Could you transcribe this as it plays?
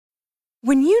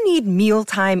When you need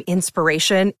mealtime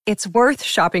inspiration, it's worth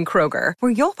shopping Kroger,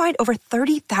 where you'll find over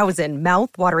 30,000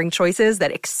 mouth-watering choices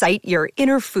that excite your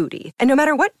inner foodie. And no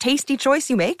matter what tasty choice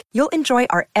you make, you'll enjoy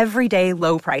our everyday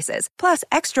low prices, plus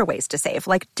extra ways to save,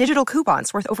 like digital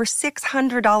coupons worth over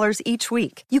 $600 each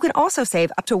week. You can also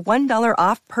save up to $1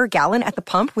 off per gallon at the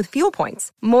pump with fuel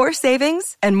points. More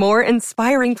savings and more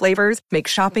inspiring flavors make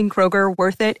shopping Kroger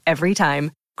worth it every time.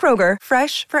 Kroger,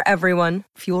 fresh for everyone.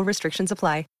 Fuel restrictions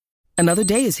apply. Another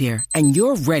day is here, and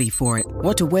you're ready for it.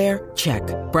 What to wear? Check.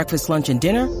 Breakfast, lunch, and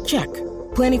dinner? Check.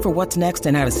 Planning for what's next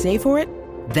and how to save for it?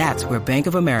 That's where Bank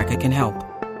of America can help.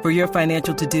 For your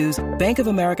financial to-dos, Bank of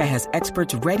America has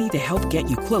experts ready to help get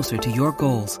you closer to your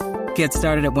goals. Get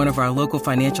started at one of our local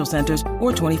financial centers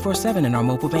or 24/7 in our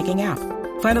mobile banking app.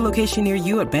 Find a location near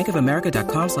you at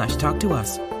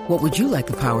bankofamerica.com/talktous. What would you like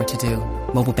the power to do?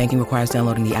 Mobile banking requires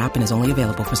downloading the app and is only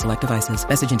available for select devices.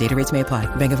 Message and data rates may apply.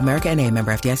 Bank of America N.A.,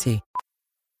 member FDIC.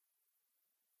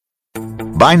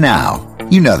 By now,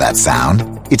 you know that sound.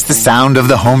 It's the sound of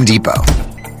the Home Depot.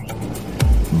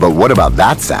 But what about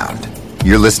that sound?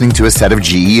 You're listening to a set of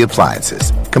GE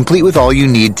appliances, complete with all you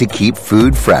need to keep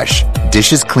food fresh,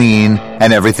 dishes clean,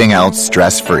 and everything else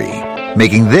stress-free.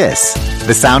 Making this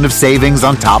the sound of savings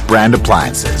on top brand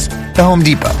appliances. The Home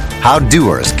Depot. How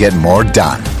doers get more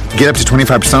done. Get up to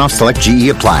 25% off select GE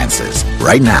appliances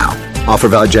right now. Offer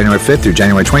valid January 5th through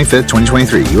January 25th,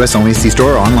 2023. U.S. only. See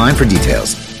store or online for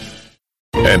details.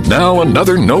 And now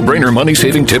another no-brainer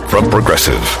money-saving tip from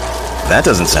Progressive. That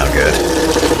doesn't sound good.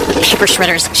 Paper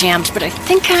shredder's jammed, but I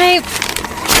think I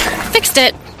fixed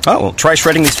it. Oh, well, try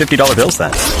shredding these $50 bills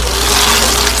then.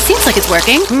 Seems like it's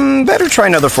working. Better try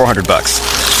another $400.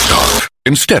 Stop.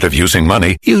 Instead of using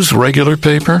money, use regular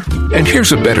paper. And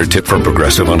here's a better tip from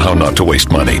Progressive on how not to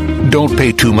waste money. Don't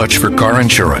pay too much for car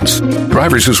insurance.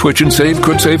 Drivers who switch and save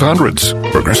could save hundreds.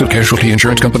 Progressive Casualty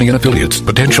Insurance Company and Affiliates.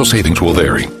 Potential savings will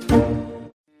vary.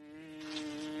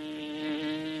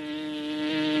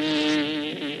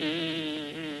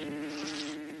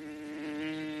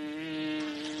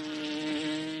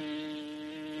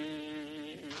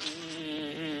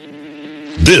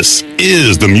 This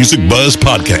is the Music Buzz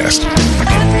Podcast.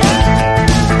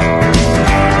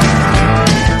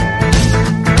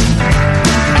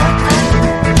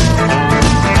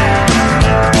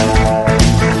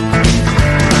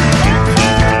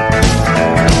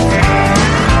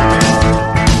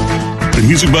 The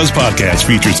Music Buzz Podcast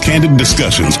features candid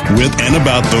discussions with and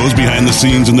about those behind the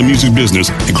scenes in the music business,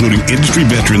 including industry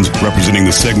veterans representing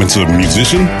the segments of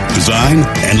musician, design,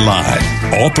 and live.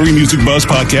 All three Music Buzz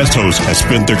Podcast hosts have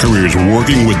spent their careers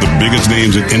working with the biggest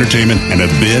names in entertainment and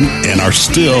have been and are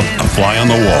still a fly on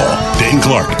the wall. Dane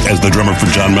Clark as the drummer for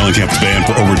John Mellencamp's band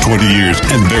for over 20 years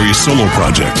and various solo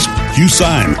projects. Hugh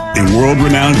Syme, a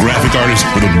world-renowned graphic artist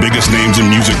for the biggest names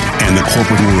in music and the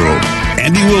corporate world.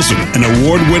 Andy Wilson, an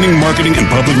award-winning marketing and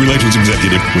public relations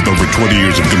executive with over 20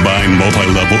 years of combined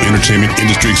multi-level entertainment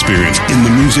industry experience in the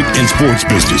music and sports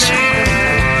business.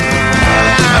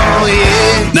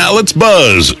 Now let's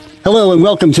buzz. Hello and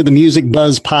welcome to the Music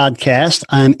Buzz Podcast.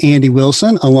 I'm Andy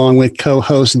Wilson along with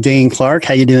co-host Dane Clark.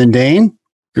 How you doing, Dane?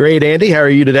 Great, Andy. How are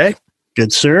you today?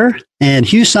 Good, sir. And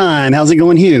Hugh Syme. How's it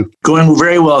going, Hugh? Going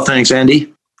very well, thanks,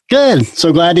 Andy. Good.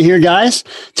 So glad to hear, guys.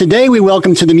 Today we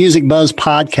welcome to the Music Buzz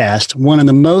Podcast one of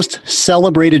the most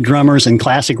celebrated drummers in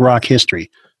classic rock history,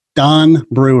 Don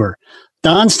Brewer.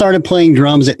 Don started playing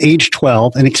drums at age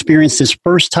 12 and experienced his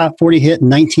first top 40 hit in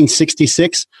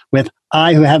 1966 with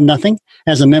I Who Have Nothing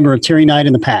as a member of Terry Knight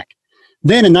and the Pack.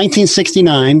 Then in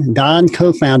 1969, Don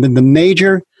co-founded the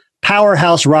major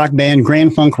powerhouse rock band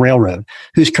Grand Funk Railroad,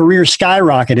 whose career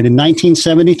skyrocketed in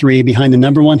 1973 behind the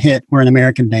number one hit, We're an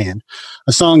American Band,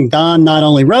 a song Don not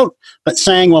only wrote, but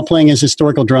sang while playing his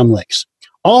historical drum licks.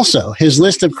 Also, his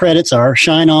list of credits are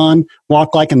Shine On,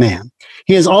 Walk Like a Man.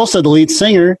 He is also the lead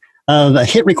singer of a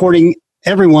hit recording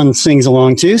everyone sings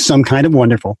along to, Some Kind of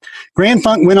Wonderful. Grand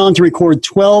Funk went on to record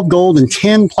 12 gold and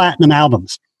 10 platinum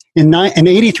albums. In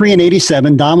 83 and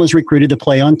 87, Don was recruited to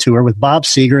play on tour with Bob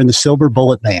Seger and the Silver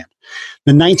Bullet Band.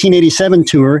 The 1987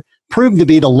 tour proved to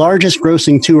be the largest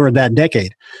grossing tour of that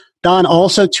decade. Don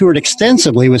also toured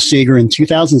extensively with Seger in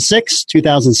 2006,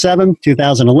 2007,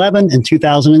 2011, and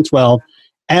 2012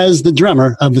 as the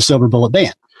drummer of the Silver Bullet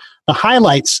Band. The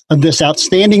highlights of this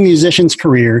outstanding musician's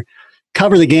career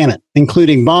cover the gamut,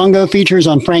 including bongo features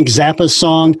on Frank Zappa's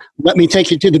song, Let Me Take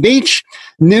You to the Beach,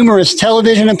 numerous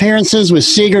television appearances with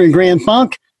Seger and Grand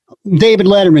Funk, David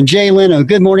Letterman, Jay Leno,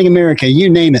 Good Morning America, you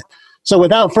name it. So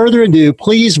without further ado,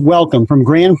 please welcome from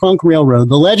Grand Funk Railroad,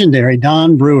 the legendary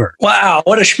Don Brewer. Wow,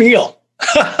 what a spiel.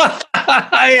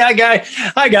 Hi,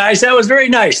 guys. That was very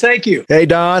nice. Thank you. Hey,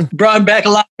 Don. Brought back a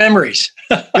lot of memories.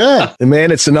 Good.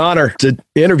 Man, it's an honor to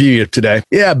interview you today.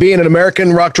 Yeah, being an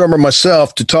American rock drummer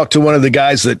myself, to talk to one of the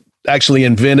guys that actually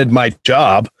invented my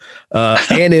job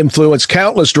and influenced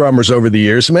countless drummers over the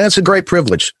years, man, it's a great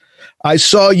privilege. I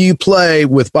saw you play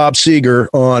with Bob Seger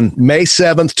on May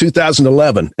 7th,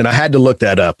 2011, and I had to look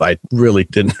that up. I really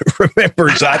didn't remember.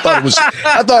 So I thought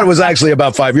it was actually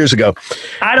about 5 years ago.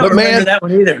 I don't remember that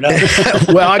one either. No.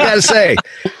 Well, I got to say,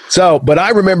 but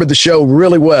I remember the show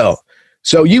really well.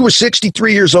 So you were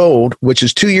 63 years old, which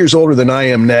is 2 years older than I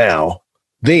am now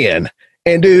then.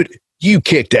 And dude, you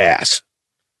kicked ass.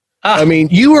 I mean,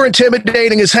 you were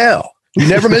intimidating as hell. You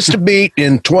never missed a beat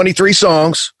in 23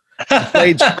 songs.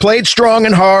 Played strong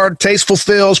and hard, tasteful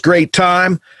fills, great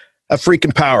time, a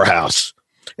freaking powerhouse.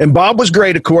 And Bob was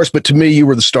great, of course, but to me, you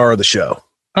were the star of the show.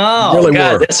 Oh, you really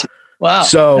God, were. Wow.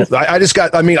 So I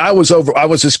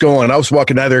was just going, I was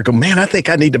walking out there going, man, I think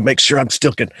I need to make sure I'm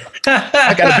still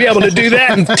I got to be able to do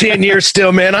that in 10 years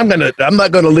still, man. I'm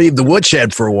not going to leave the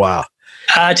woodshed for a while.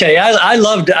 I tell you, I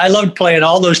loved playing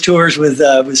all those tours with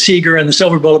Seger and the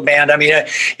Silver Bullet Band. I mean,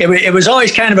 it was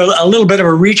always kind of a little bit of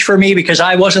a reach for me because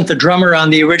I wasn't the drummer on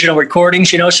the original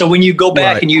recordings, you know. So when you go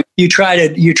back Right. and you try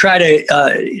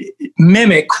to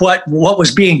mimic what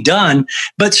was being done,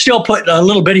 but still put a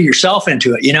little bit of yourself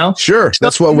into it, you know. Sure,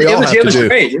 that's what we all have to do. It was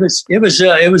great.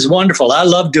 It was wonderful. I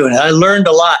loved doing it. I learned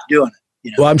a lot doing it. You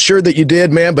know? Well, I'm sure that you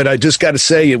did, man, but I just got to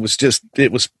say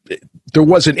there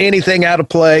wasn't anything out of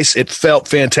place. It felt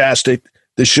fantastic.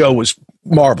 The show was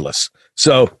marvelous.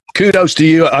 So kudos to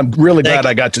you. I'm really glad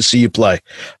I got to see you play.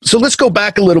 So let's go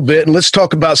back a little bit and let's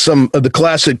talk about some of the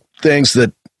classic things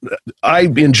that I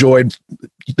enjoyed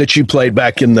that you played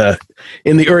back in the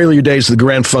earlier days of the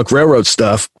Grand Funk Railroad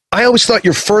stuff. I always thought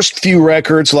your first few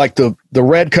records, like the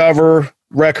Red Cover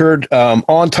record,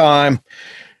 On Time,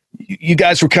 you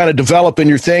guys were kind of developing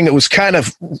your thing. It was kind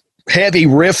of heavy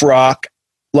riff rock,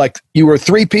 like you were a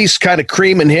three-piece kind of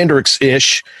Cream and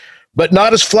Hendrix-ish, but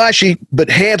not as flashy, but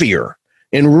heavier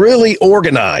and really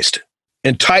organized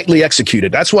and tightly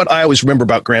executed. That's what I always remember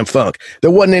about Grand Funk.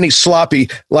 There wasn't any sloppy,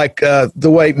 like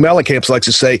the way Mellencamp likes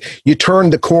to say, you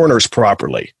turned the corners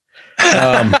properly.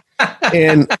 And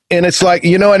it's like,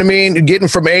 you know what I mean? Getting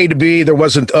from A to B, there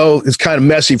wasn't, it's kind of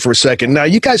messy for a second. Now,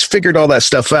 you guys figured all that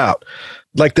stuff out.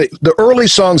 Like the early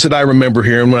songs that I remember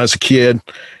hearing when I was a kid,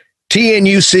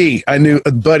 TNUC, I knew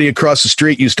a buddy across the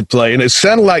street used to play, and it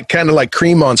sounded kind of like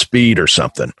Cream on Speed or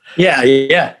something. Yeah.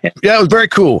 Yeah, it was very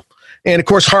cool. And of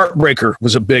course, Heartbreaker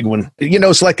was a big one. You know,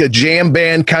 it's like a jam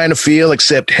band kind of feel,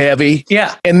 except heavy.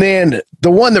 Yeah. And then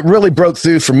the one that really broke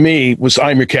through for me was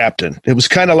I'm Your Captain. It was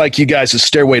kind of like you guys'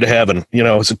 Stairway to Heaven. You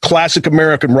know, it's a classic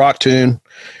American rock tune.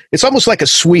 It's almost like a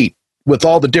suite with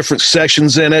all the different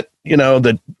sections in it, you know,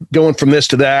 that going from this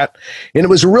to that. And it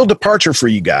was a real departure for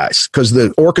you guys because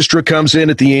the orchestra comes in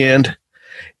at the end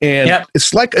and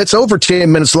it's over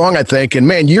 10 minutes long, I think. And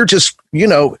man, you're just, you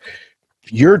know,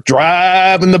 you're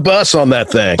driving the bus on that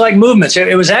thing. Like movements.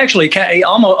 It was actually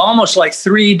almost like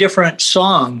three different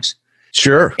songs.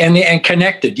 Sure. And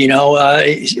connected, you know,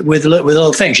 with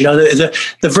little things, you know,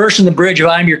 the verse and the bridge of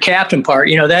I'm Your Captain part,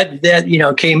 you know, that, you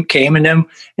know, came and then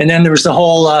there was the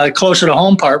whole Closer to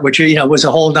Home part, which, you know, was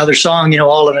a whole nother song, you know,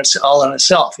 all in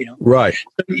itself, you know. Right.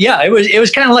 Yeah. It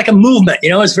was kind of like a movement, you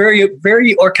know, it's very,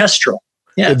 very orchestral.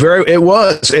 Yeah. It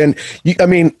was. And I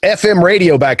mean, FM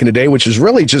radio back in the day, which is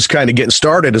really just kind of getting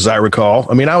started, as I recall.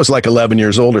 I mean, I was like 11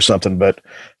 years old or something, but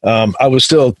I was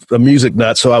still a music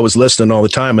nut. So I was listening all the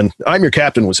time, and I'm Your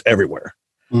Captain was everywhere.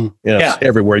 You know,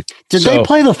 everywhere. Did they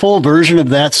play the full version of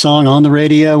that song on the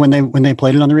radio when they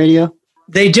played it on the radio?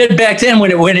 They did back then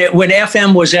when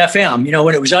FM was FM, you know,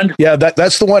 when it was under. Yeah,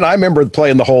 that's the one I remember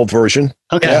playing the whole version.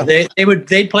 Okay. Yeah,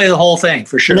 they'd play the whole thing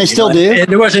for sure. And they still do? And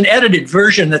there was an edited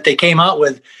version that they came out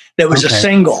with that was a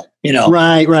single, you know.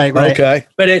 Right. Okay.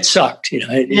 But it sucked, you know.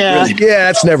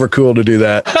 It's never cool to do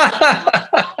that.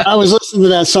 I was listening to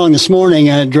that song this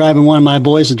morning, driving one of my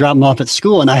boys to drop him off at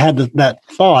school, and I had that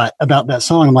thought about that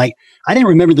song. I'm like, I didn't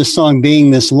remember this song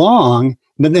being this long.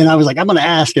 But then I was like, I'm going to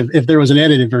ask if there was an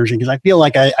edited version because I feel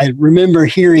like I remember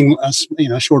hearing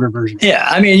a shorter version. Yeah,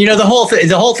 I mean, you know, the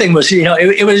whole thing was, you know,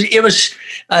 it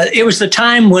was the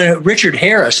time when Richard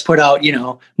Harris put out, you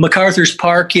know, MacArthur's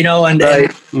Park, you know, and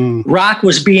rock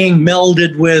was being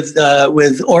melded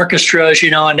with orchestras,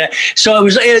 you know, and so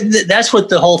that's what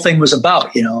the whole thing was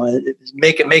about, you know,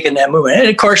 making that movement. And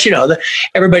of course, you know,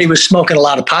 everybody was smoking a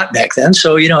lot of pot back then,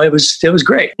 so you know, it was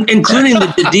great, including the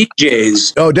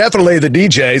DJs. Oh, definitely the DJs.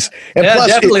 DJs. And Yeah, plus,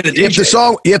 definitely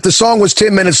the if the song was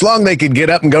 10 minutes long, they could get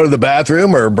up and go to the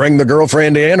bathroom or bring the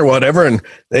girlfriend in or whatever, and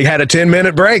they had a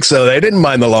 10-minute break, so they didn't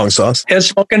mind the long songs. And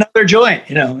smoke another joint,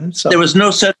 you know. So. There was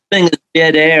no such thing as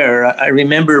dead air. I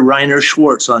remember Rainer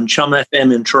Schwartz on Chum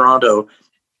FM in Toronto.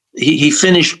 He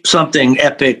finished something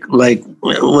epic, like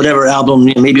whatever album,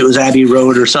 maybe it was Abbey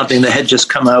Road or something that had just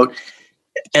come out.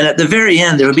 And at the very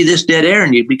end, there would be this dead air,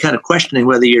 and you'd be kind of questioning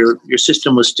whether your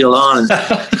system was still on.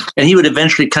 And he would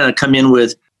eventually kind of come in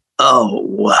with, "Oh,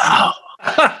 wow."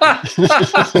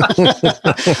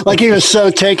 Like he was so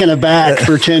taken aback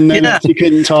for 10 minutes, he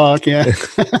couldn't talk. Yeah.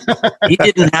 He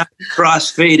didn't have to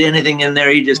crossfade anything in there.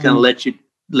 He just kind of let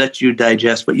you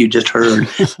digest what you just heard.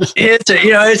 It's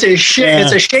a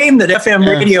shame that FM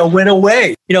radio went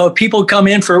away. You know, people come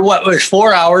in for what was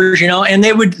 4 hours, you know, and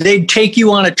they'd take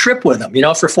you on a trip with them, you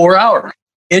know, for 4 hours.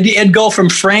 It'd go from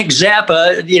Frank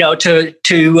Zappa, you know,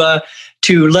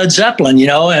 to Led Zeppelin, you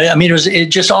know. I mean, it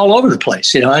just all over the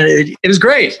place, you know. It was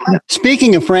great.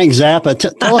 Speaking of Frank Zappa,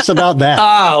 tell us about that.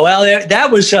 Oh, well,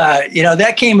 that was, you know,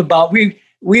 that came about.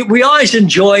 We always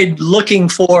enjoyed looking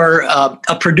for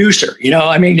a producer, you know.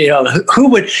 I mean, you know,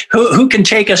 who can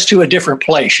take us to a different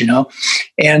place, you know.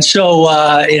 And so,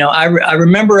 you know, I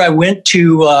remember I went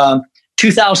to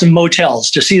 2000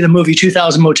 Motels to see the movie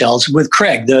 2000 Motels with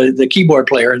Craig, the keyboard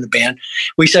player in the band.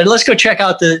 We said, let's go check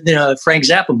out the Frank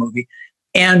Zappa movie.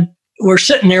 And we're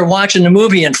sitting there watching the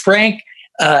movie, and Frank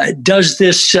does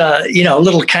this, you know,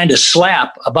 little kind of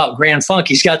slap about Grand Funk.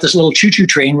 He's got this little choo-choo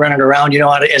train running around, you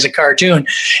know, as a cartoon,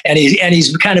 and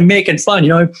he's kind of making fun, you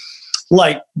know,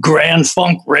 like Grand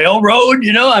Funk Railroad,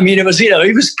 you know. I mean, it was, you know,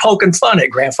 he was poking fun at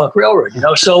Grand Funk Railroad, you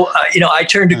know. So, you know, I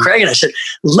turned to Craig and I said,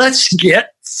 let's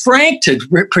get Frank to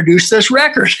produce this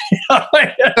record.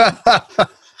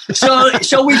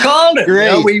 So we called him. You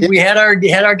know, we had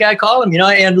our guy call him, you know,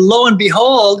 and lo and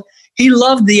behold, he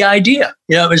loved the idea.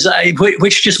 You know, it was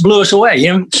which just blew us away.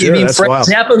 You know, sure, I mean, Frank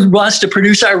Zappa wants to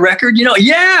produce our record. You know,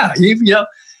 yeah, you know.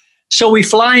 So we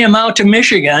fly him out to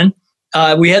Michigan.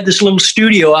 We had this little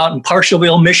studio out in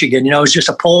Parshallville, Michigan. You know, it was just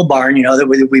a pole barn, you know, that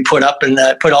we put up and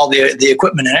put all the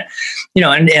equipment in it. You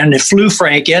know, and it flew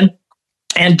Frank in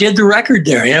and did the record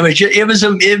there. You know, it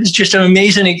was just an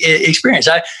amazing experience.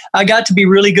 I got to be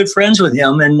really good friends with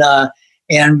him,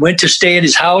 and went to stay at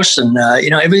his house, and you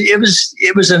know, it was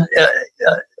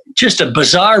just a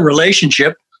bizarre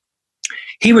relationship.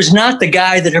 He was not the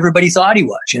guy that everybody thought he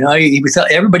was. You know,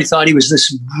 everybody thought he was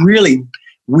this really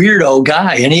weirdo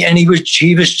guy, and he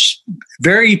was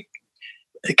very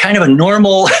kind of a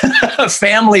normal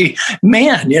family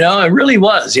man. You know, it really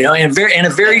was. You know, and a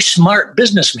very smart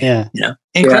businessman. Yeah. You know,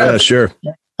 incredible. Yeah, sure.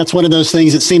 That's one of those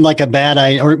things that seemed like a bad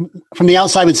idea, or from the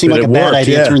outside would seem like a bad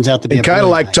idea. Yeah. It turns out to be kind of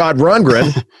like Todd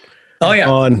Rundgren. Oh yeah.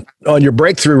 On your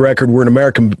breakthrough record, We're an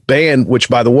American Band, which,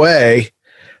 by the way,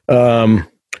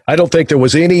 I don't think there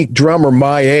was any drummer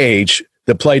my age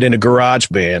that played in a garage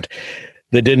band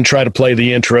that didn't try to play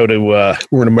the intro to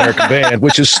We're an American Band,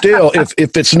 which is still,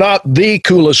 if it's not the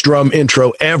coolest drum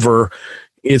intro ever,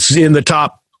 it's in the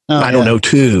top, I don't know,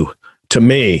 2 to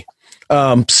me.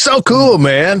 So cool,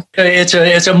 man.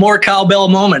 It's a more cowbell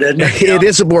moment, isn't it? It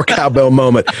is a more cowbell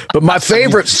moment. But my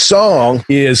favorite song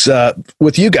is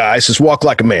with you guys is Walk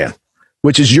Like a Man,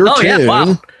 which is your tune, yeah,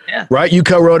 wow. Yeah. right? You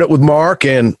co-wrote it with Mark,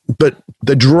 but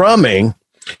the drumming,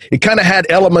 it kind of had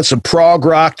elements of prog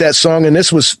rock, that song, and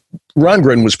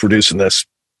Rundgren was producing this.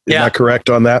 Am I correct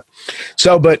on that?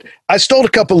 So, but I stole a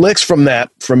couple licks from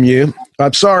you.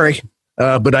 I'm sorry.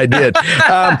 But I did.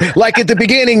 Like at the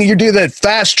beginning, you do that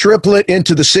fast triplet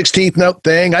into the 16th note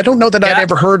thing. I don't know that I'd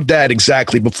ever heard that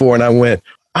exactly before. And I went,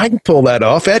 I can pull that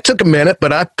off. It took a minute,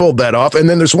 but I pulled that off. And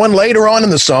then there's one later on in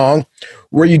the song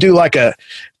where you do like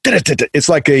it's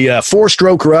like a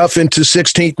 4-stroke rough into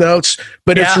 16th notes,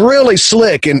 but it's really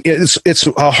slick, and it's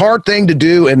a hard thing to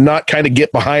do and not kind of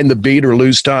get behind the beat or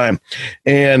lose time.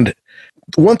 And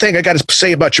one thing I got to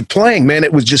say about your playing, man,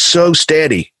 it was just so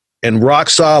steady and rock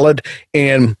solid.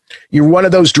 And you're one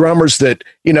of those drummers that,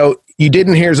 you know, you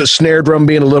didn't hear the snare drum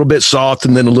being a little bit soft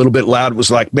and then a little bit loud. It was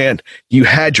like, man, you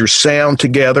had your sound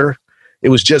together. It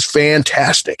was just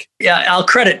fantastic. Yeah, I'll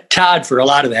credit Todd for a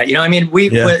lot of that. You know, I mean,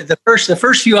 the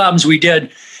first few albums we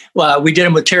did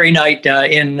them with Terry Knight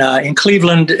in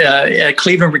Cleveland, at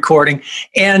Cleveland Recording,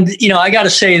 and you know, I got to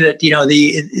say that, you know,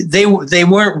 they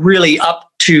weren't really up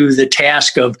to the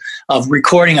task of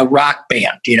recording a rock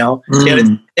band. You know,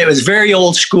 it was very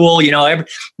old school. You know,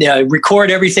 record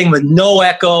everything with no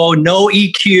echo, no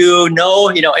EQ,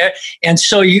 no, you know, and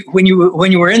so when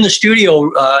you were in the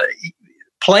studio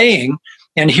playing,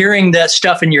 and hearing that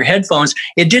stuff in your headphones,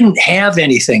 it didn't have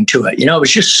anything to it. You know, it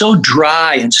was just so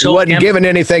dry and so. It wasn't giving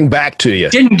anything back to you.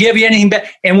 Didn't give you anything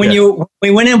back. And when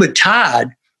we went in with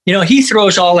Todd, you know, he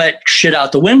throws all that shit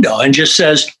out the window and just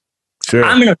says, sure.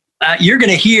 You're going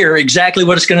to hear exactly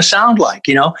what it's going to sound like,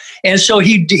 you know? And so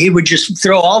he would just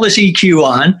throw all this EQ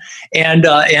on and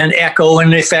echo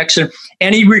and effects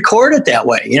and he'd record it that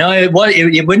way. You know, it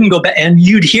wouldn't go back and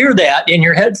you'd hear that in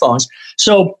your headphones.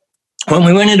 So when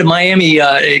we went into Miami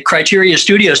Criteria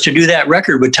Studios to do that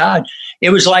record with Todd, it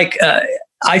was like,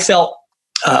 I felt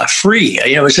free.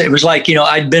 You know, it was like, you know,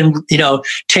 I'd been, you know,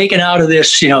 taken out of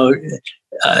this, you know,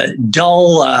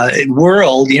 dull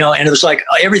world, you know, and it was like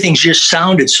everything just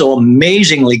sounded so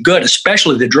amazingly good,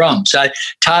 especially the drums.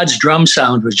 Todd's drum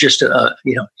sound was just,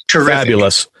 you know, terrific.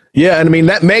 Fabulous. Yeah, and I mean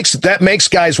that makes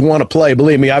guys want to play.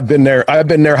 Believe me, I've been there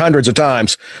hundreds of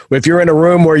times. If you're in a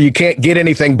room where you can't get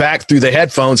anything back through the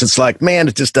headphones, it's like, man,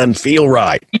 it just doesn't feel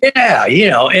right. Yeah, you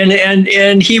know,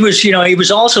 and he was, you know, he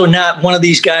was also not one of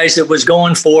these guys that was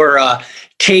going for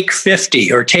take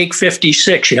 50 or take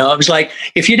 56. You know, it was like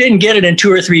if you didn't get it in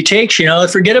 2 or 3 takes, you know,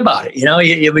 forget about it. You know,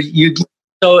 it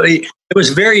was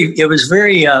very.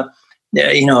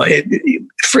 You know,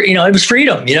 it was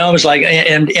freedom. You know, it was like,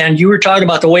 and you were talking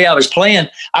about the way I was playing.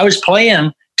 I was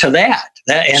playing to that,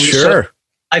 and sure. So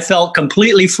I felt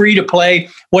completely free to play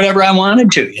whatever I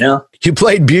wanted to. You know, you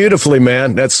played beautifully,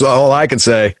 man. That's all I can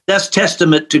say. That's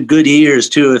testament to good ears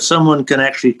too. If someone can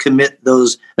actually commit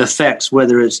those effects,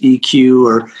 whether it's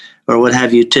EQ or what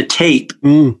have you, to tape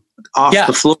off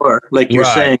the floor, like you're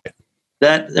saying.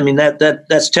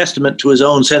 That's testament to his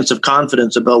own sense of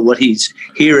confidence about what he's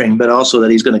hearing, but also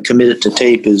that he's going to commit it to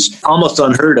tape is almost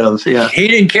unheard of. Yeah, he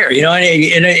didn't care, you know,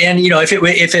 and you know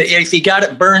if he got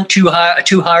it burned too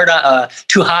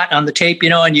hot on the tape, you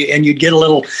know, and you'd get a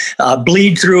little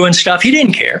bleed through and stuff, he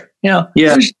didn't care, you know.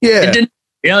 Yeah. It didn't,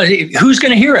 you know, who's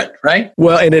going to hear it, right?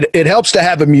 Well, and it helps to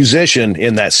have a musician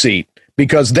in that seat,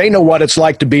 because they know what it's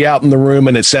like to be out in the room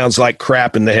and it sounds like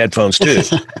crap in the headphones too.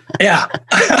 Yeah.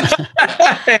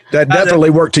 That definitely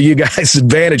worked to you guys'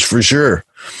 advantage for sure.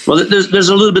 Well, there's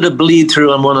a little bit of bleed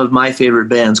through on one of my favorite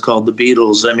bands called the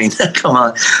Beatles. I mean, come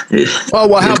on. Oh,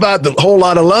 well, how about the Whole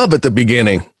Lot of Love at the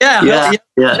beginning? Yeah.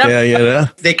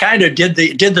 They kind of did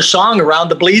the song around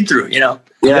the bleed through, you know?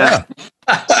 Yeah.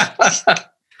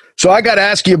 So I got to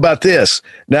ask you about this.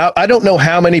 Now, I don't know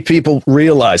how many people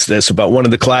realize this about one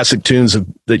of the classic tunes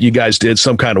that you guys did,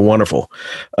 Some Kind of Wonderful.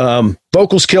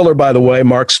 Vocals killer, by the way.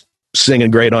 Mark's singing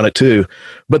great on it too.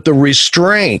 But the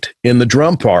restraint in the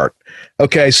drum part.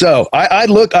 Okay, so I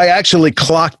actually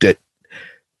clocked it.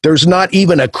 There's not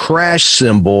even a crash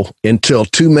cymbal until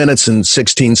 2 minutes and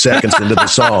 16 seconds into the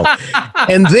song.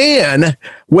 And then,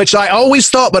 which I always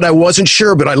thought, but I wasn't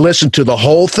sure, but I listened to the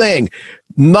whole thing.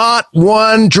 Not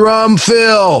one drum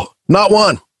fill. Not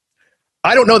one.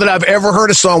 I don't know that I've ever heard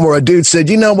a song where a dude said,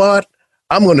 you know what?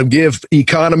 I'm going to give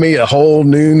economy a whole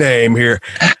new name here.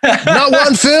 Not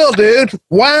one fill, dude.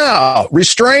 Wow.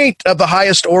 Restraint of the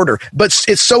highest order. But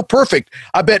it's so perfect.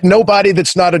 I bet nobody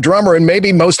that's not a drummer, and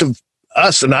maybe most of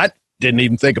us, and I didn't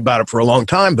even think about it for a long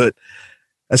time, but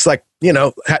it's like, you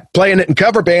know, playing it in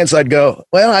cover bands, I'd go,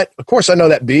 well, of course I know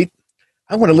that beat.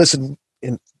 I want to listen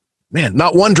in, man,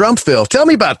 not one drum fill. Tell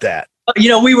me about that. You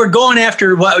know, we were going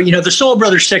after, you know, the Soul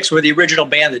Brothers 6 were the original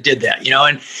band that did that, you know,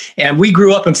 and we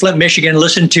grew up in Flint, Michigan,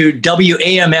 listened to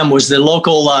WAMM was the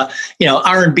local, you know,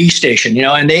 R&B station, you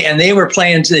know, and they were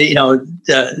playing, you know,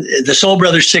 the Soul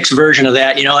Brothers 6 version of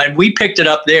that, you know, and we picked it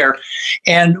up there,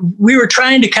 and we were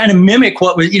trying to kind of mimic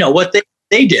what was, you know, what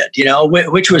they did, you know,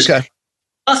 which was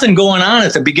nothing going on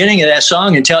at the beginning of that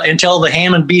song until the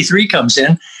Hammond B3 comes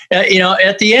in, you know,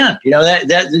 at the end, you know,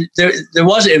 it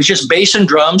was just bass and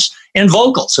drums and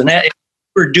vocals, and that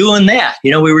we were doing that,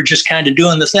 you know, we were just kind of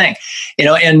doing the thing, you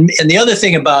know, and the other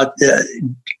thing about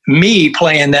me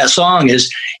playing that song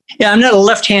is, I'm not a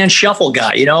left-hand shuffle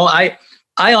guy, you know, I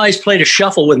always played a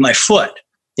shuffle with my foot,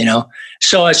 you know,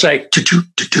 so it's like, you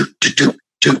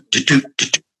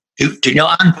know,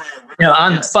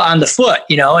 on the foot,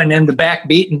 you know, and then the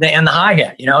backbeat and the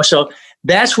hi-hat, you know, so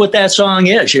that's what that song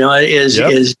is, you know,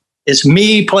 is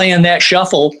me playing that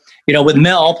shuffle, you know, with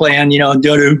Mel playing, you know,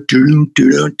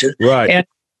 right. And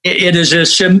it is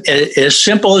as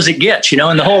simple as it gets, you know,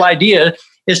 and the whole idea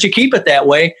is to keep it that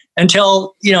way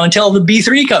until the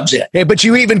B3 comes in. Hey, but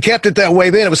you even kept it that way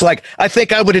then. It was like, I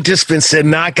think I would have just been said,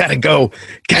 no, I got to go,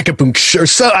 or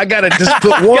so I got to just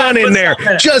put one in there,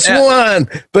 just one.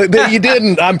 But you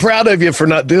didn't. I'm proud of you for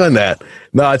not doing that.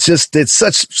 No, it's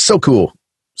so cool.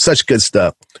 Such good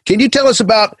stuff. Can you tell us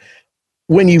about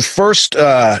when you first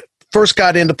first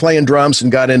got into playing drums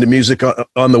and got into music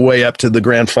on the way up to the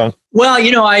Grand Funk? Well,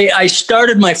 I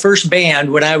started my first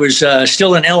band when I was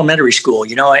still in elementary school,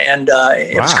 and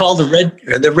it was called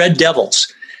the Red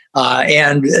Devils.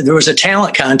 And there was a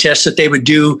talent contest that they would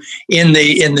do in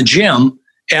the gym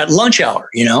at lunch hour,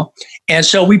 And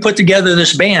so we put together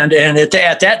this band. And at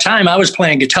that time, I was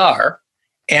playing guitar.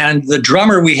 And the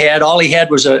drummer we had, all he had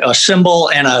was a cymbal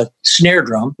and a snare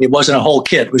drum. It wasn't a whole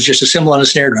kit. It was just a cymbal and a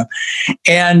snare drum.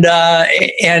 And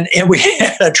we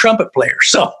had a trumpet player.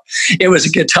 So it was a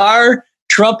guitar,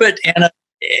 trumpet, and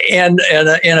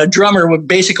a drummer with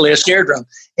basically a snare drum.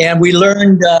 And we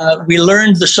learned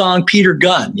the song Peter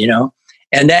Gunn,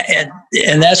 and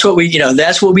that's what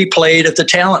we played at the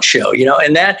talent show,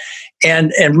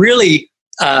 and really,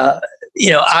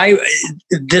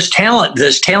 this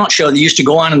talent show that used to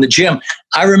go on in the gym.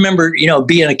 I remember,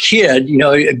 being a kid,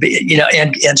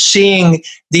 and seeing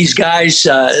these guys,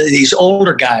 these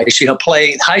older guys,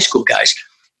 play, high school guys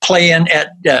playing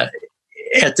at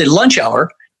the lunch hour,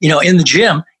 in the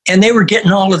gym, and they were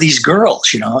getting all of these girls.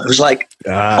 It was like,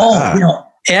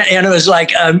 and it was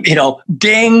like,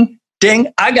 ding,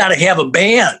 ding, I got to have a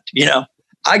band.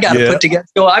 I got to put together.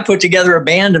 So I put together a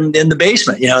band in the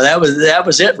basement. That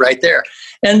was it right there.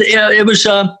 And it was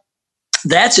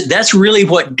that's really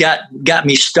what got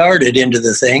me started into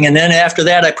the thing. And then after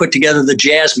that, I put together the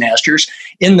Jazz Masters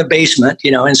in the basement.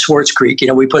 In Swartz Creek.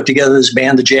 We put together this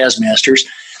band, the Jazz Masters,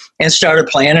 and started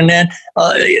playing. And then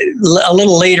a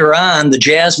little later on, the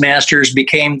Jazz Masters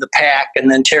became the Pack, and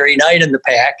then Terry Knight and the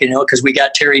Pack. Because we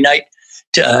got Terry Knight.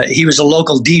 He was a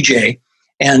local DJ.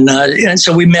 And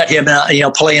so we met him,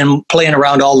 playing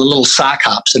around all the little sock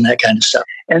hops and that kind of stuff.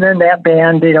 And then that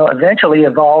band, eventually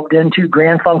evolved into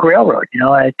Grand Funk Railroad.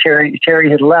 Terry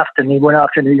had left and he went off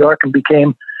to New York and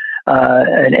became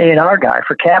an A&R guy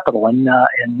for Capitol. And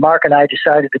Mark and I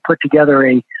decided to put together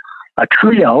a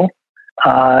trio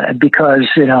because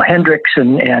Hendrix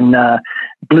and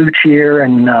Blue Cheer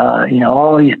and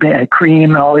all these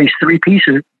Cream, all these three-piece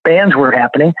bands were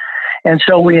happening. And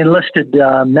so we enlisted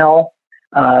Mel.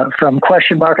 From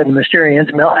Question Mark and the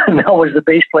Mysterians. Mel was the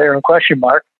bass player in Question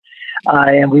Mark,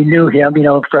 and we knew him,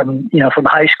 from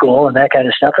high school and that kind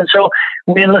of stuff. And so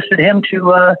we enlisted him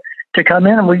to come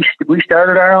in, and we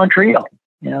started our own trio.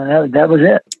 That was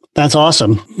it. That's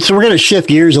awesome. So we're going to shift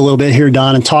gears a little bit here,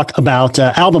 Don, and talk about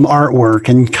album artwork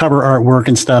and cover artwork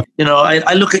and stuff.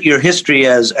 I look at your history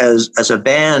as a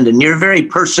band, and you're very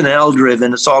personnel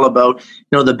driven. It's all about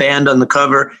the band on the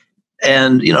cover.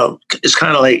 And, it's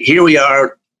kind of like, here we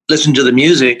are, listen to the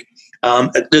music.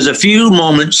 There's a few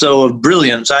moments, though, of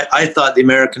brilliance. I thought the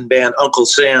American band Uncle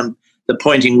Sam, the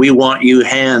pointing "We Want You"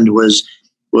 hand was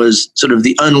sort of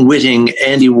the unwitting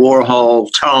Andy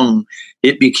Warhol tongue.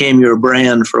 It became your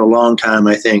brand for a long time,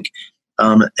 I think.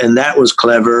 And that was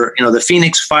clever. The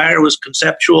Phoenix Fire was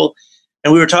conceptual.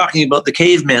 And we were talking about the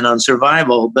Cavemen on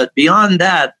Survival. But beyond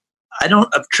that, I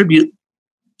don't attribute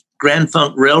Grand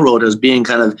Funk Railroad as being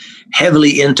kind of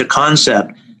heavily into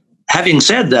concept. Having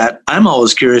said that, I'm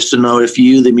always curious to know if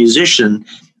you, the musician,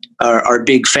 are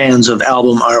big fans of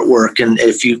album artwork, and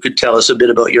if you could tell us a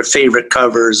bit about your favorite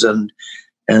covers and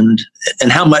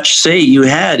how much say you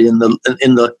had in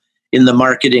the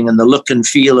marketing and the look and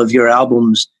feel of your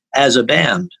albums as a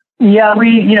band. Yeah,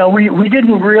 we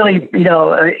didn't really,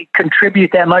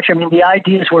 contribute that much. I mean, the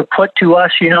ideas were put to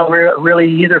us, really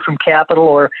either from Capitol,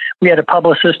 or we had a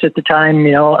publicist at the time,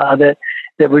 that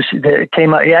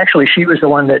came out. Actually, she was the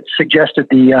one that suggested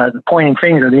the pointing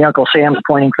finger, the Uncle Sam's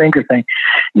pointing finger thing.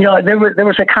 There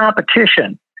was a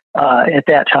competition at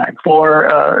that time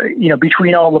for,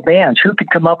 between all the bands, who could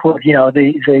come up with,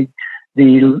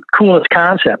 the coolest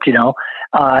concept,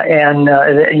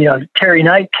 Terry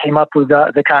Knight came up with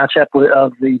the concept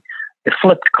of the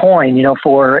flipped coin,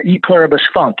 for E Pluribus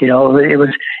Funk. It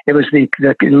was the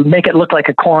make it look like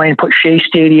a coin, put Shea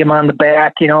Stadium on the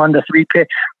back, and the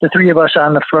three of us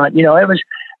on the front.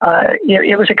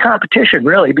 It was a competition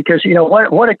really, because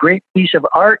what a great piece of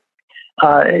art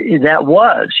that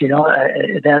was.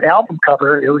 That album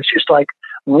cover. It was just like,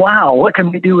 wow, what can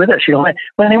we do with this?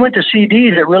 When they went to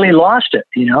CDs, it really lost it.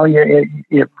 It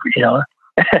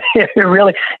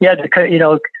really, you had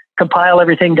to, compile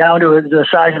everything down to the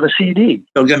size of a CD.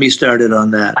 Don't get me started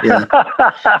on that. Yeah.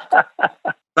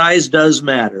 Size does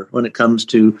matter when it comes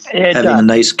to having a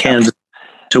nice canvas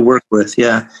to work with.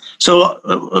 Yeah. So,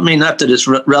 not that it's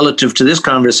relative to this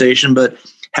conversation, but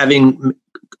having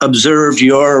observed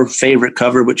your favorite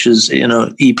cover, which is,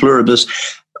 E Pluribus,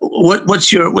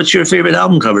 what's your favorite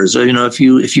album covers? So, if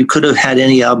you could have had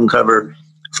any album cover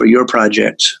for your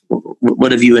project,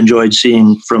 what have you enjoyed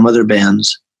seeing from other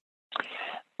bands?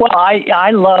 Well,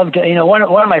 I loved, one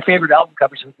of my favorite album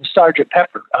covers was the Sgt.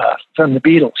 Pepper from the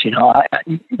Beatles.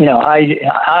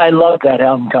 I love that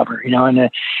album cover. And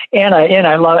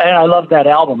I love that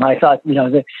album. I thought,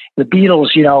 the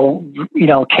Beatles,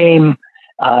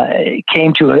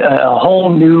 came to a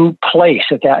whole new place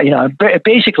at that.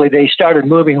 Basically they started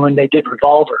moving when they did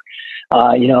Revolver.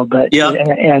 But yeah.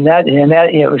 and that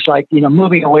it was like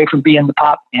moving away from being the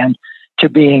pop band to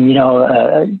being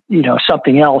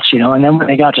something else, and then when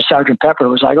they got to Sgt. Pepper, it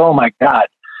was like, oh my God,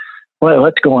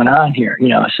 what's going on here,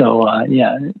 So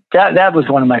that was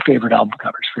one of my favorite album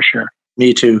covers for sure.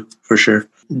 Me too, for sure.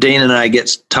 Dane and I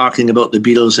get talking about the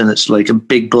Beatles, and it's like a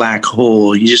big black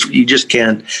hole. You just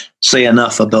can't say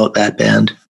enough about that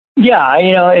band. Yeah,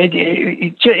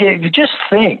 just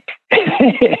think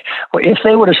if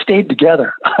they would have stayed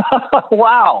together.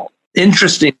 Wow.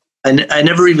 Interesting. I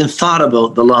never even thought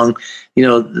about the long,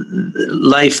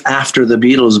 life after the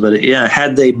Beatles. But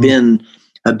had they been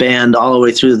a band all the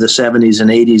way through the 70s and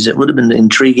 80s, it would have been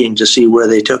intriguing to see where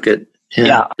they took it.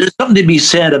 Yeah. There's something to be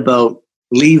said about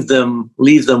leave them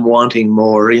wanting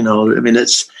more.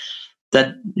 It's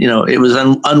that, it was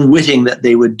unwitting that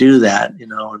they would do that,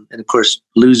 and of course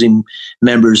losing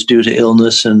members due to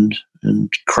illness and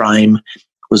crime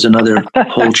was another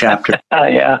whole chapter.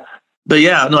 Yeah. But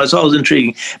it's always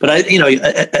intriguing. But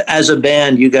as a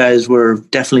band, you guys were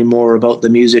definitely more about the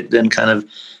music than kind of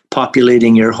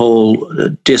populating your whole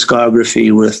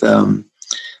discography with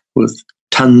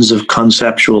tons of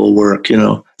conceptual work.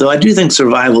 Though I do think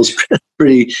Survival's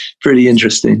pretty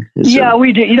interesting.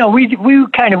 We did. We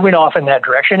kind of went off in that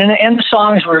direction, and the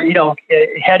songs were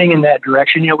heading in that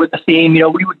direction. With the theme,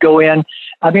 we would go in.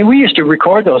 I mean, we used to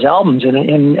record those albums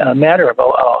in a matter of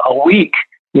a week.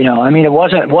 It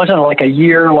wasn't like a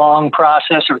year-long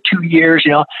process or 2 years.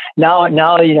 Now, when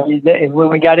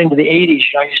we got into the 80s,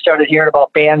 you started hearing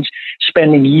about bands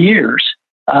spending years.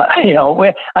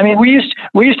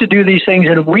 We used to do these things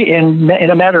in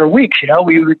a matter of weeks.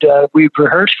 We'd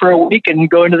rehearse for a week and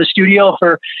go into the studio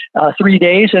for 3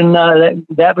 days, and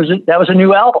that was a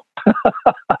new album.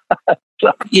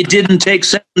 So. It didn't take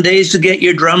 7 days to get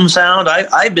your drum sound.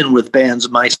 I've been with bands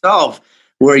myself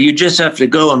where you just have to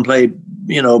go and play,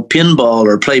 pinball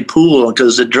or play pool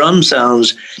because the drum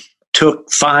sounds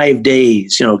took 5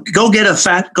 days. Go get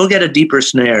a deeper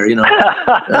snare. It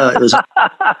was.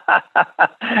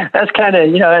 That's kind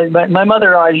of my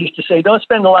mother always used to say, don't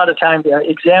spend a lot of time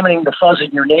examining the fuzz in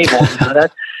your navel.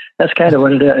 That's kind of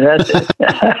what it is.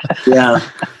 Yeah.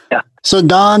 So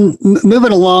Don,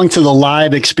 moving along to the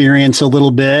live experience a little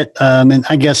bit, and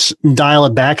I guess dial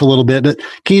it back a little bit, but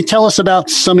can you tell us about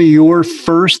some of your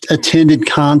first attended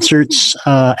concerts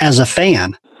as a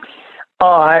fan? Oh,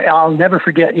 I'll never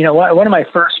forget. One of my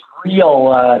first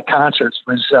real concerts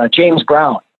was James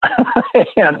Brown,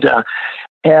 and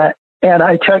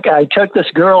I took this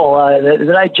girl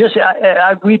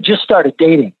that we just started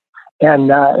dating.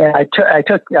 And I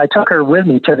took her with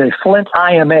me to the Flint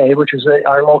IMA, which is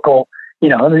our local, it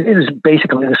was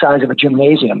basically the size of a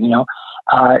gymnasium,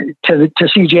 to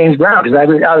see James Brown, because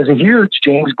I was a huge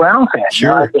James Brown fan.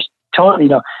 Sure. I just totally,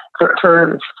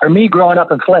 for me growing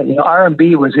up in Flint,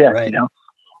 R&B was it, right.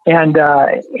 And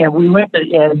we went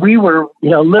and we were,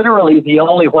 literally the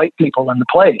only white people in the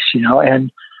place,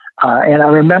 and I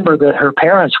remember that her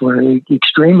parents were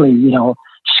extremely,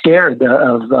 scared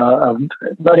of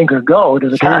letting her go to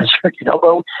the concert,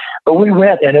 but we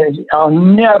went, and I'll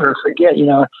never forget,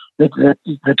 the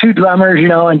two drummers,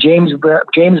 and James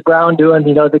Brown doing,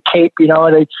 the cape,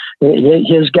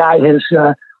 his guy,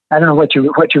 I don't know what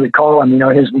you would call him,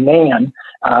 his man,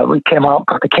 we came out,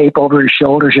 put the cape over his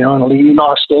shoulders, and lead him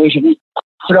off stage, and he'd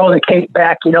throw the cape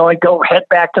back, and go head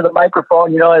back to the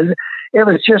microphone, and it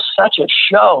was just such a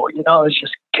show, it was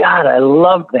just, God, I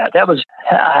loved that. That was,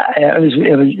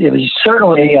 it was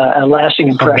certainly a lasting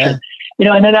impression,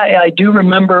 and then I do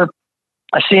remember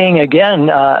seeing again,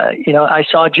 I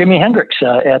saw Jimi Hendrix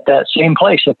at that same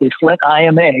place at the Flint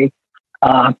IMA,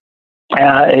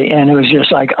 and it was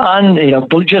just like,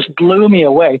 just blew me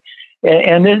away.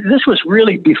 And this was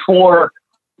really before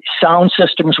sound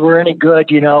systems were any good,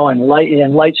 and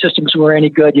light systems were any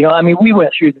good. We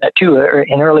went through that too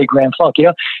in early Grand Funk.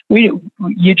 You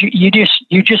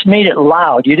just made it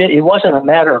loud. It wasn't a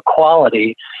matter of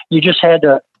quality. You just had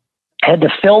to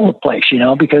fill the place,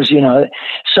 because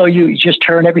so you just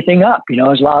turn everything up,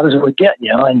 as loud as it would get,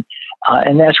 and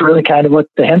that's really kind of what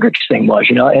the Hendrix thing was,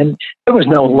 and there was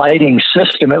no lighting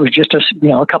system. It was just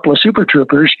a couple of Super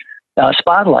Troopers,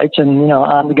 spotlights, and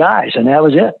on the guys, and that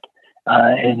was it.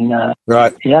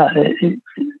 Right. Yeah,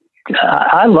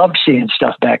 I loved seeing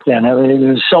stuff back then. It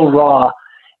was so raw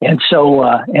and so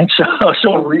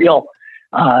real.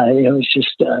 It was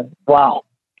just wow,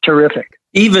 terrific.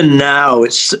 Even now,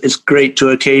 it's great to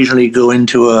occasionally go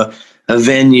into a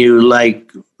venue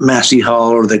like Massey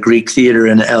Hall or the Greek Theater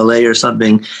in LA or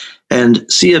something and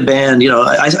see a band.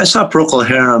 I saw Procol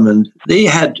Harum, and they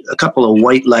had a couple of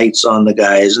white lights on the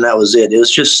guys, and that was it. It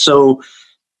was just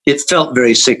it felt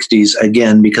very 60s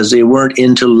again, because they weren't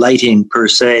into lighting per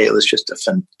se. It was just a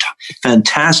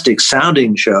fantastic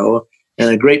sounding show and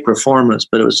a great performance,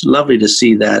 but it was lovely to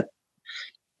see that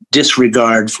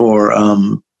disregard for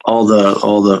all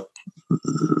the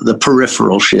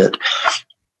peripheral shit.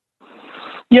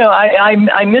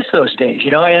 I miss those days,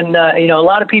 and a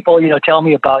lot of people, tell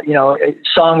me about,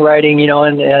 songwriting,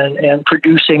 and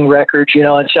producing records,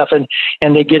 and stuff, and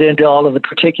they get into all of the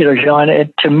particulars,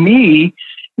 and to me,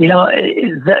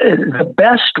 the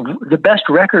best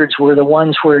records were the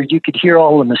ones where you could hear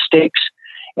all the mistakes,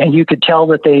 and you could tell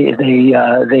that they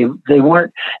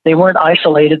weren't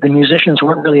isolated. The musicians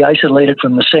weren't really isolated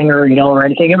from the singer, or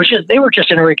anything. It was just, they were just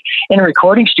in a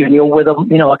recording studio with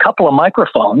a couple of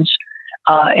microphones.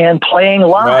 And playing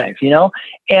live,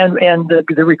 and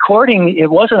the recording, it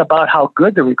wasn't about how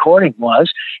good the recording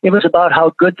was. It was about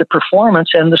how good the performance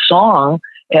and the song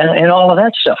and all of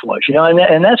that stuff was,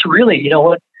 and that's really,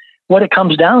 what it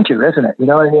comes down to, isn't it?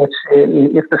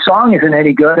 If the song isn't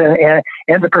any good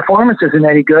and the performance isn't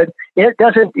any good, it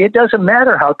doesn't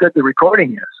matter how good the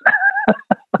recording is.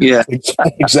 Yeah,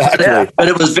 exactly. Yeah. But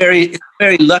it was very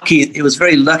lucky. It was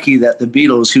very lucky that the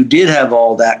Beatles, who did have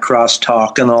all that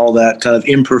crosstalk and all that kind of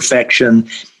imperfection,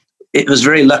 it was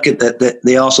very lucky that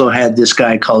they also had this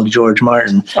guy called George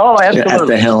Martin at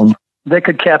the helm. They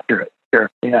could capture it. Sure.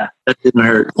 Yeah. That didn't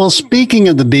hurt. Well, speaking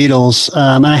of the Beatles,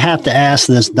 I have to ask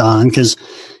this, Don, because,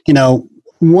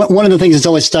 one of the things that's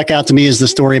always stuck out to me is the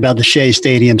story about the Shea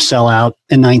Stadium sellout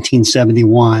in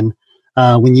 1971.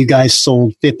 When you guys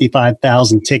sold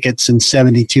 55,000 tickets in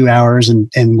 72 hours and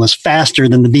was faster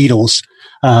than the Beatles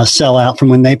sellout from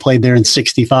when they played there in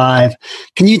 65.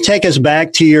 Can you take us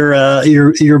back to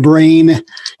your brain,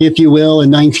 if you will,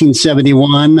 in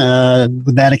 1971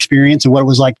 with that experience and what it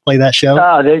was like to play that show?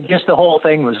 Just the whole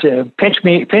thing was pinch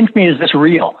me, is this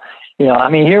real?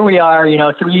 Here we are,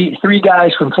 three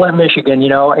guys from Flint, Michigan,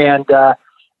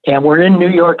 and we're in New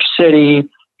York City.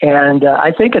 And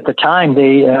I think at the time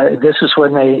this is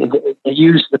when they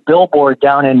used the billboard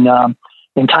down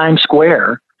in Times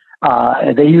Square.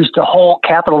 They used the whole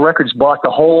Capitol Records bought the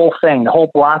whole thing, the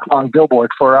whole block long billboard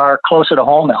for our Closer to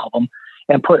Home album,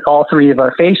 and put all three of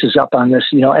our faces up on this.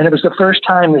 And it was the first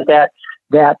time that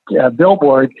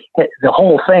billboard, the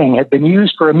whole thing, had been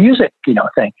used for a music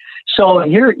thing. So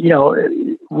here,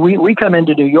 we come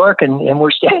into New York and we're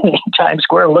standing in Times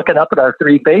Square looking up at our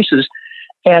three faces.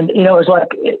 And, it was like,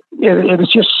 it was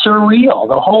just surreal.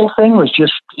 The whole thing was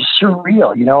just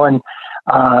surreal, and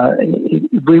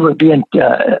we were being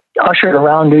ushered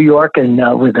around New York and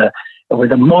with a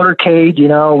motorcade,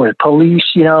 with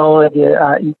police,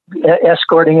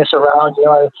 escorting us around,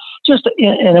 just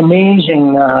an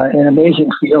amazing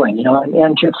feeling,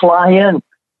 and to fly in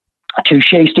to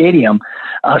Shea Stadium,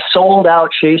 sold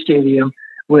out Shea Stadium,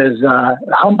 with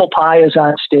Humble Pie is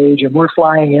on stage, and we're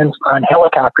flying in on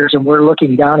helicopters, and we're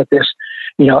looking down at this,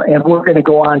 and we're going to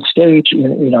go on stage,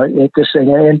 at this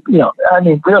thing. And,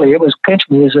 really, it was pinch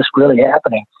me, is this really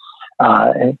happening?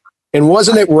 And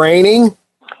wasn't it raining?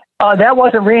 That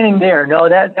wasn't raining there. No,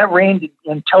 that rained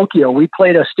in Tokyo. We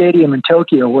played a stadium in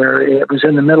Tokyo where it was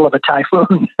in the middle of a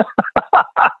typhoon.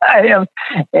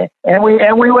 and we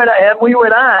went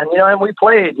on, and we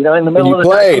played, in the middle of the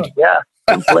typhoon. Yeah.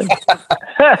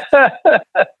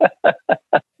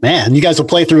 Man, you guys will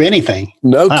play through anything.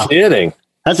 No kidding.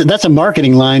 That's a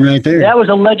marketing line right there. That was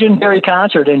a legendary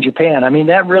concert in Japan.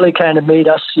 that really kind of made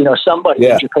us, somebody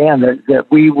in Japan that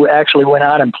we actually went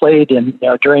out and played in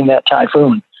during that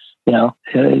typhoon. It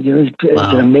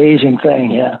was an amazing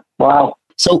thing. Yeah. Wow.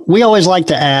 So we always like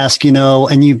to ask,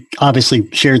 and you've obviously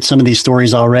shared some of these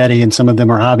stories already, and some of them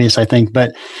are obvious, I think,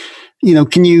 but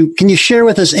can you share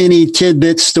with us any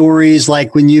tidbit stories,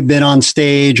 like when you've been on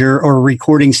stage or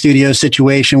recording studio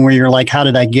situation where you're like, how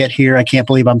did I get here? I can't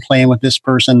believe I'm playing with this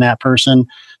person, that person.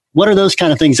 What are those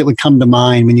kind of things that would come to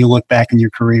mind when you look back in your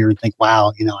career and think,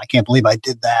 wow, I can't believe I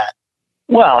did that?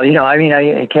 Well,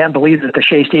 I can't believe that the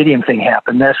Shea Stadium thing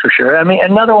happened. That's for sure.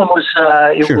 Another one was,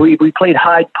 Sure. we played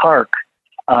Hyde Park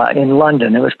in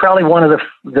London. It was probably one of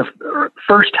the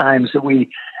first times that we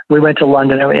went to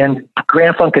London, and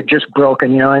Grand Funk had just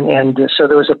broken, and so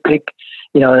there was a big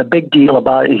deal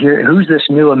about it here. Who's this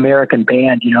new American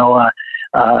band,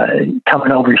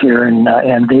 coming over here, and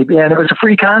it was a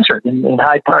free concert in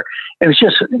Hyde Park. It was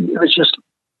just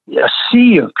a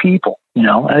sea of people,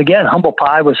 And again, Humble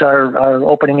Pie was our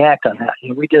opening act on that.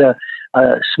 We did a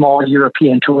small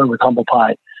European tour with Humble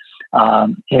Pie.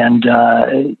 And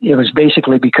it was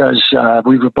basically because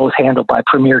we were both handled by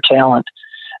Premier Talent,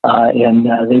 and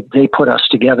they put us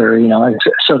together,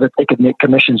 so that they could make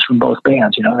commissions from both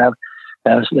bands.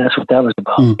 That's what that was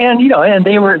about. And and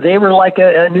they were like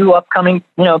a new upcoming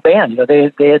band.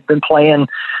 They had been playing,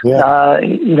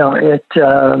 the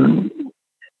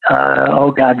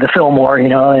Fillmore,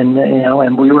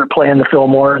 and we were playing the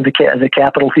Fillmore and the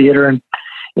Capitol Theater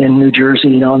in New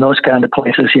Jersey, and those kind of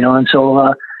places, and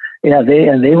so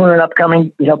they were an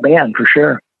upcoming band for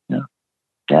sure.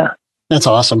 Yeah, that's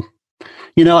awesome.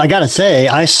 I got to say,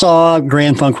 I saw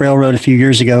Grand Funk Railroad a few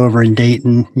years ago over in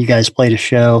Dayton. You guys played a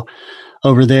show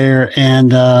over there,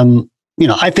 and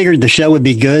I figured the show would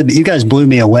be good, but you guys blew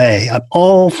me away.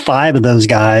 All 5 of those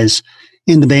guys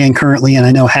in the band currently, and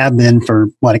I know have been for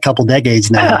a couple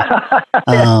decades now.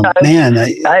 Man,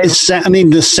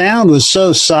 the sound was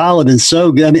so solid and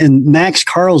so good. And Max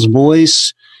Carl's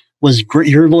voice was great.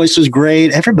 Your voice was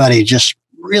great. Everybody just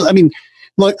really,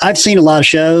 look, I've seen a lot of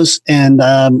shows, and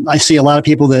I see a lot of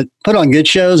people that put on good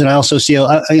shows, and I also see a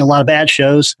lot of bad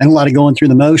shows and a lot of going through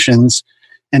the motions.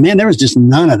 And man, there was just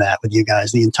none of that with you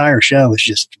guys. The entire show was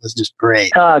just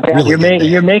great. God, really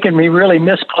you're making me really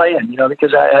miss playing,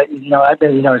 because I've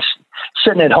been,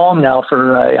 sitting at home now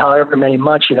for however many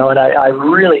months, and I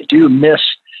really do miss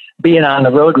being on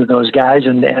the road with those guys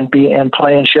and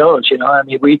playing shows.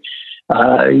 We've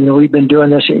been doing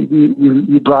this.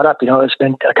 You brought up, it's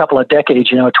been a couple of decades,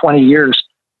 20 years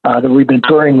that we've been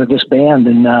touring with this band,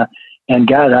 and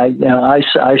God,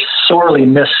 I sorely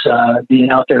miss being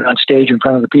out there on stage in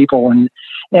front of the people,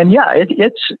 and yeah, I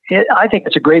think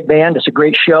it's a great band. It's a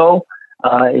great show.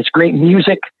 It's great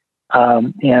music,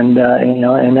 and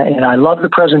I love the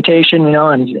presentation.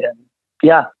 I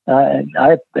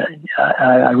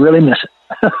really miss it.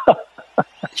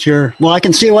 Sure. Well, I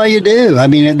can see why you do.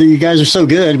 You guys are so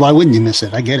good. Why wouldn't you miss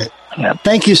it? I get it. Yeah.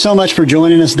 Thank you so much for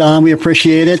joining us, Don. We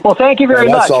appreciate it. Well, thank you very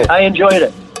much. I enjoyed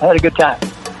it. I had a good time.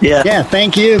 Yeah.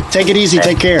 Thank you. Take it easy.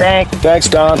 Take care. Thanks,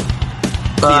 Don.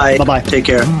 Bye. Bye-bye. Take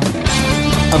care.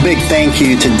 A big thank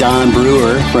you to Don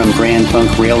Brewer from Grand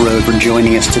Funk Railroad for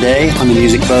joining us today on the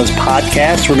Music Buzz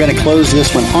podcast. We're going to close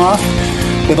this one off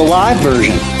with a live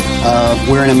version of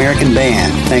We're an American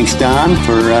Band. Thanks, Don,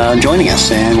 for joining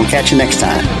us, and we'll catch you next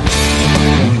time.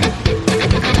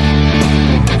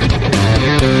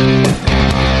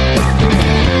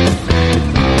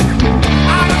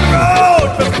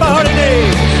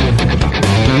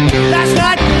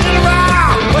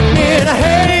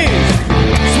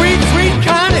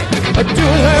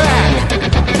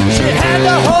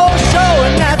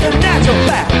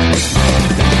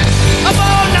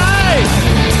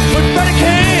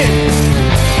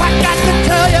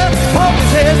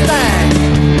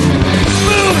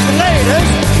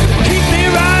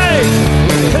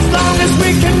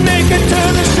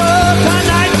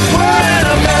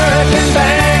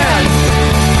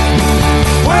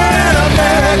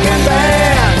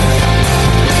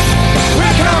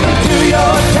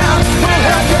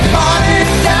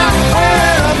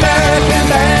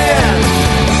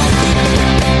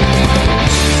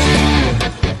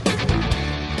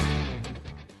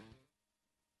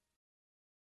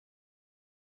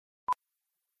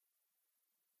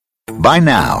 By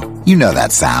now, you know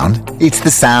that sound. It's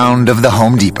the sound of the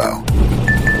Home Depot.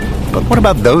 But what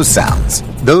about those sounds?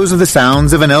 Those are the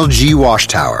sounds of an LG wash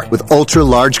tower with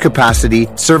ultra-large capacity,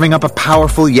 serving up a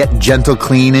powerful yet gentle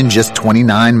clean in just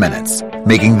 29 minutes.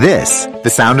 Making this the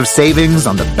sound of savings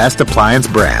on the best appliance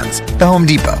brands. The Home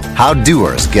Depot. How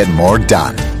doers get more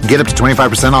done. Get up to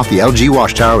 25% off the LG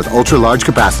wash tower with ultra-large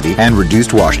capacity and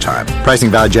reduced wash time. Pricing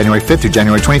valid January 5th through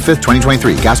January 25th,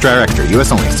 2023. Gas dryer extra.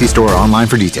 U.S. only. See store or online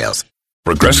for details.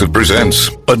 Progressive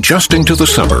presents Adjusting to the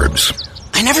Suburbs.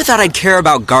 I never thought I'd care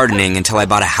about gardening until I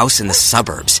bought a house in the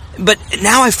suburbs. But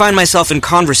now I find myself in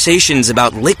conversations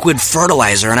about liquid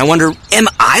fertilizer, and I wonder, am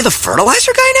I the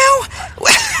fertilizer guy now?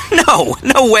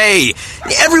 No way.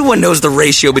 Everyone knows the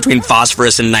ratio between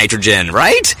phosphorus and nitrogen,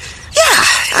 right? Yeah,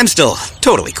 I'm still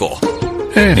totally cool.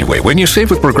 Anyway, when you save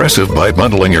with Progressive by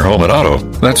bundling your home and auto,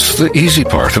 that's the easy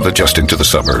part of adjusting to the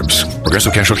suburbs.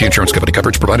 Progressive Casualty Insurance Company.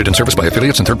 Coverage provided and serviced by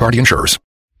affiliates and third-party insurers.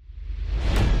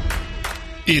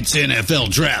 It's NFL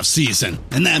draft season,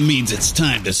 and that means it's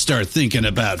time to start thinking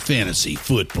about fantasy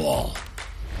football.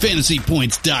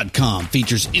 FantasyPoints.com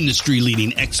features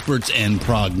industry-leading experts and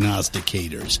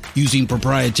prognosticators using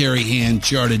proprietary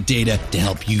hand-charted data to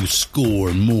help you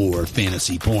score more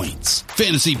fantasy points.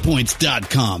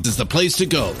 FantasyPoints.com is the place to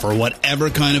go for whatever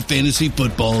kind of fantasy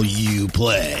football you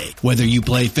play. Whether you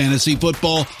play fantasy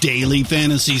football, daily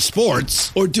fantasy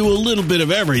sports, or do a little bit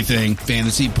of everything,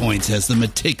 Fantasy Points has the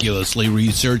meticulously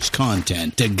researched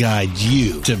content to guide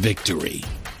you to victory.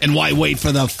 And why wait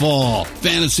for the fall?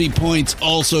 Fantasy Points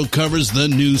also covers the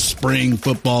new spring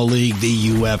football league, the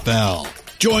UFL.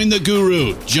 Join the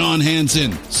guru, John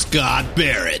Hansen, Scott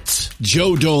Barrett,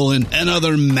 Joe Dolan, and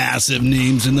other massive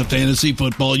names in the fantasy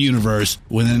football universe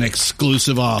with an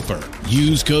exclusive offer.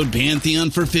 Use code Pantheon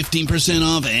for 15%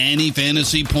 off any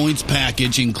Fantasy Points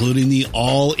package, including the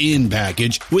all-in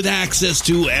package, with access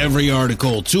to every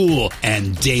article, tool,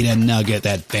 and data nugget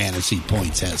that Fantasy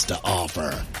Points has to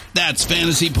offer. That's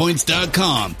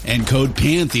FantasyPoints.com and code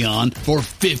Pantheon for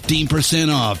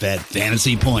 15% off at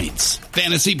Fantasy Points.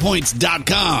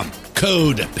 FantasyPoints.com,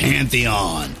 code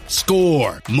Pantheon.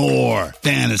 Score more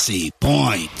fantasy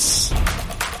points.